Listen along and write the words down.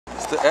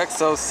the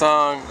EXO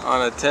song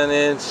on a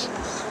 10-inch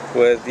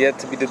with yet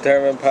to be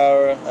determined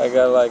power. I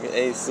got like an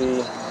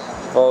AC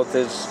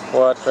voltage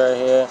watch right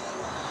here,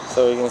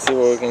 so we can see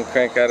what we can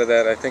crank out of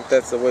that. I think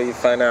that's the way you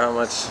find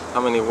out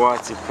how many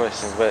watts you're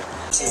pushing. But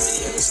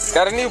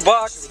got a new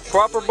box,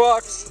 proper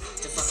box.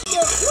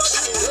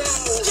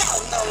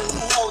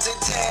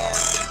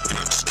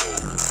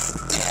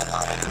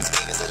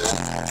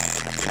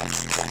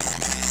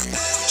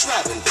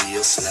 Driving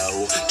real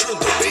slow, turn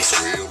the bass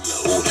real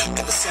low.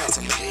 Got the sounds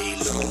of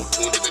Halo,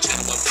 tuned to the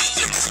channel of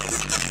EXO.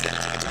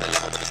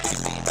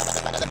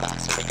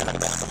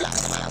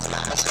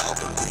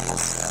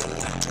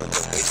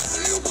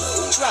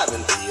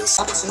 Driving real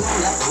slow.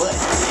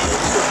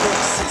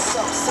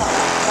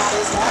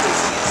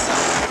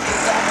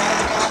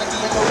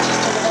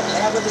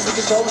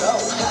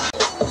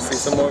 See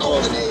some more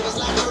close.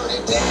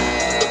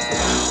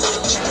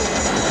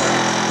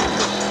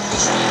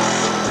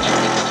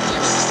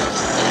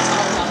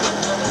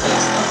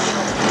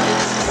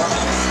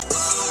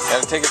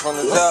 Gotta take it from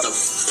the top. What the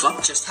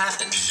fuck just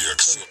happened?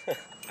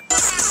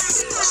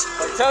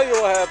 I'll tell you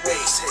what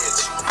happened.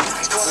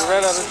 We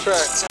ran out of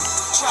track.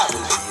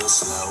 Driving real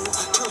slow,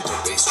 turn the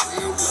bass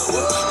real low.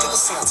 Get the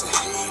sounds of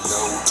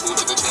Halo, tune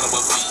to the channel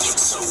of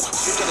EXO.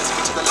 You're gonna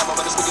take it to the level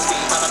where the speakers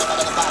beat out of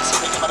the box.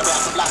 You're making about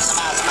the blocks of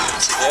miles.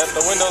 Yep,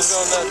 the windows go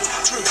nuts.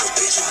 Turn the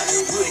bass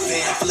real wood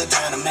van full of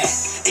dynamite.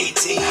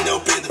 18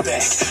 up in the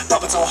back.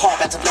 Bumping so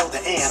hard about to blow the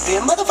amp.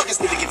 And motherfuckers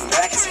need to give him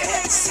back his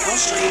hat. Sound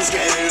streams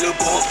get a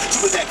bump.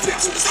 Do a backflip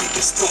so the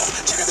speakers thump.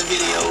 Check out the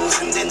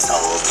videos and then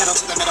solve. Pedal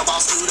to the metal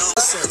boss studio.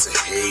 The sounds of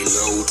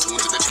Halo, tune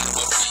to the channel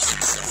of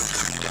EXO.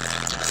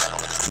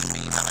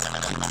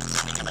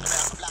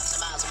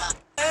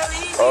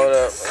 Hold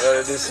up, I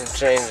gotta do some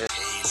changes.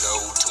 Halo,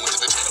 tune to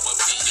the channel of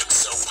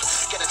EXO.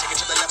 Gotta take it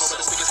to the level where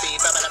the speakers speed.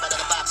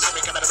 The box, so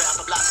we coming around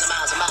for blocks and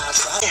miles and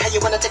miles. How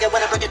you wanna take it when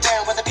I break it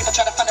down? When the people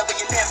try to find out where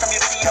you live from your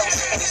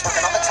videos. And he's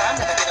working all the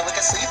time, never get a week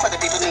of sleep. Where the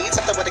people need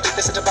something where they keep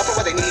this into buffer.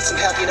 Where they need some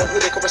help, you know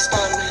who they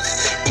correspond with.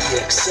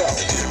 EXO.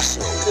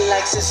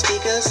 Likes his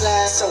speakers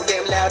loud. So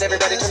damn loud,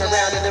 everybody turn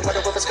around. And then where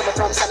the whoop is coming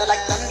from, sounding like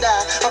thunder.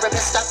 Or a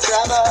pissed off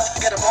drummer.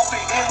 Get him open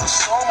in the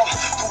summer.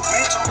 Through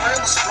winter and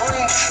the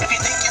spring. If you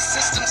think your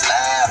system's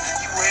loud,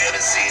 you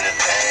haven't seen a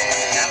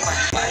thing.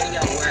 Finding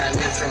out where I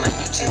live from my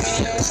YouTube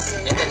videos,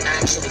 and then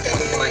actually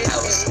coming to my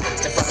house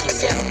to fucking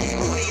get them.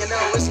 Who do you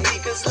know his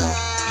speakers loud?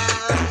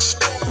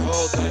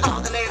 All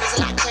the neighbors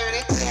are like, turn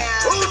it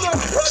down.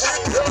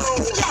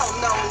 Y'all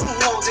know who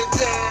holds it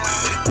down.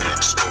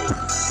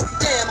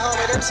 Damn,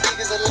 homie, them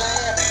speakers are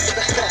loud.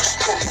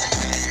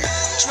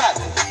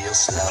 Driving real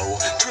slow,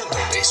 turn the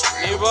bass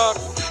real low.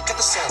 Got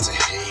the sounds of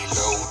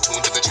Halo,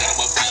 tuned to the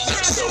channel of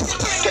EXO.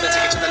 Gonna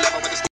take it